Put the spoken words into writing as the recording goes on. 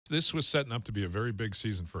this was setting up to be a very big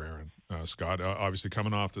season for Aaron, Scott. Obviously,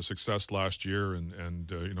 coming off the success last year, and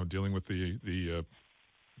dealing with the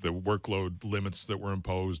workload limits that were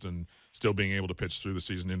imposed, and still being able to pitch through the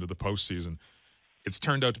season into the postseason. It's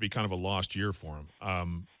turned out to be kind of a lost year for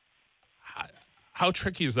him. How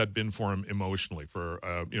tricky has that been for him emotionally, for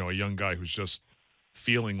a young guy who's just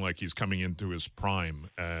feeling like he's coming into his prime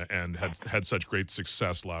and had such great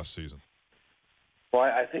success last season? Well,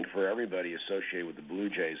 I think for everybody associated with the Blue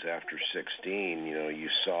Jays after 16, you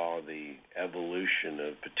saw the evolution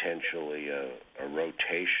of potentially a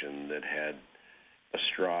rotation that had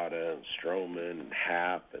Estrada and Stroman and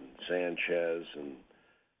Happ and Sanchez and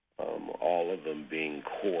all of them being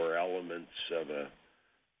core elements of a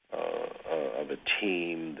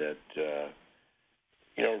team that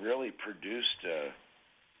really produced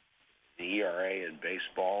the ERA in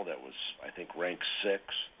baseball that was, I think, ranked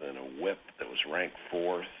 6th, and a WHIP that was ranked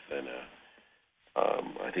 4th, and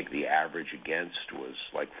I think the average against was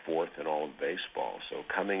like 4th in all of baseball. So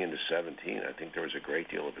coming into 17, I think there was a great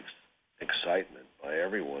deal of excitement by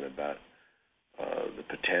everyone about the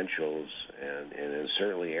potentials, and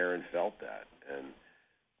certainly Aaron felt that. And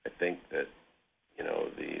I think that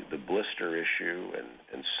the blister issue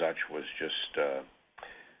and such was just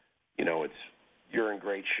it's you're in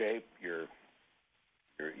great shape. You're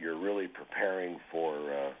really preparing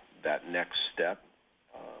for that next step,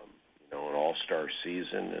 an all-star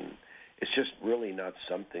season, and it's just really not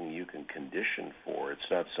something you can condition for. It's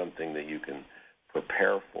not something that you can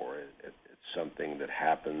prepare for. It's something that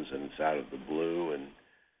happens, and it's out of the blue, and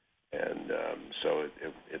so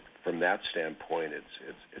it from that standpoint,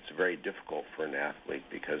 it's very difficult for an athlete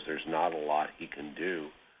because there's not a lot he can do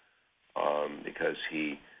because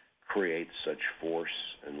he creates such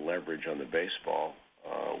force and leverage on the baseball,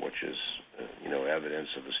 which is evidence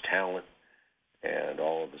of his talent, and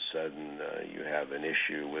all of a sudden you have an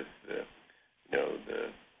issue with the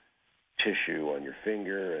tissue on your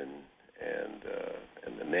finger and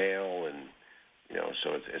the nail, and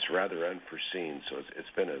so it's rather unforeseen. So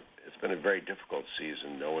it's been a very difficult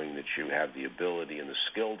season, knowing that you have the ability and the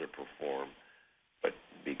skill to perform, but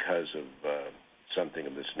because of something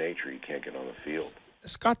of this nature, you can't get on the field.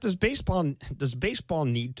 Scott, does baseball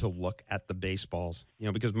need to look at the baseballs?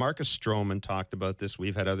 Because Marcus Stroman talked about this.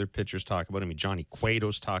 We've had other pitchers talk about it. I mean, Johnny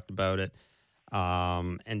Cueto's talked about it.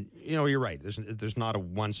 And you're right. There's not a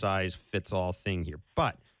one-size-fits-all thing here.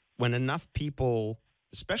 But when enough people,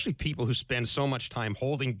 especially people who spend so much time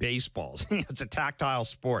holding baseballs, it's a tactile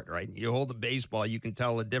sport, right? You hold the baseball, you can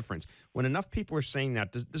tell the difference. When enough people are saying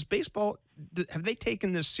that, does baseball, have they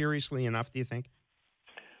taken this seriously enough, do you think?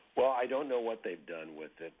 Well, I don't know what they've done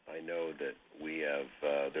with it. I know that we have,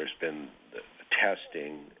 there's been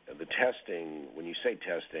testing. The testing, when you say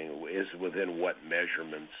testing, is within what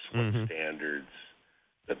measurements, what standards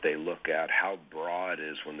that they look at, how broad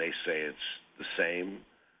is when they say it's the same,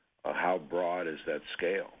 how broad is that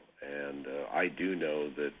scale? And I do know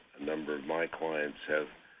that a number of my clients have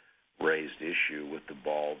raised issue with the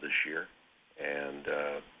ball this year, and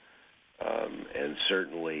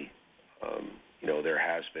certainly, there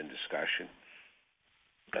has been discussion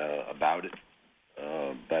about it,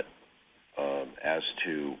 but as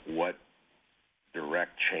to what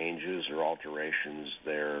direct changes or alterations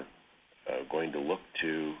they're going to look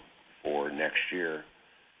to for next year,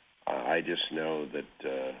 I just know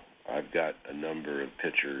that I've got a number of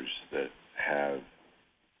pitchers that have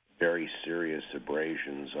very serious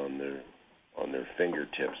abrasions on their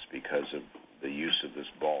fingertips because of the use of this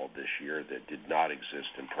ball this year that did not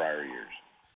exist in prior years.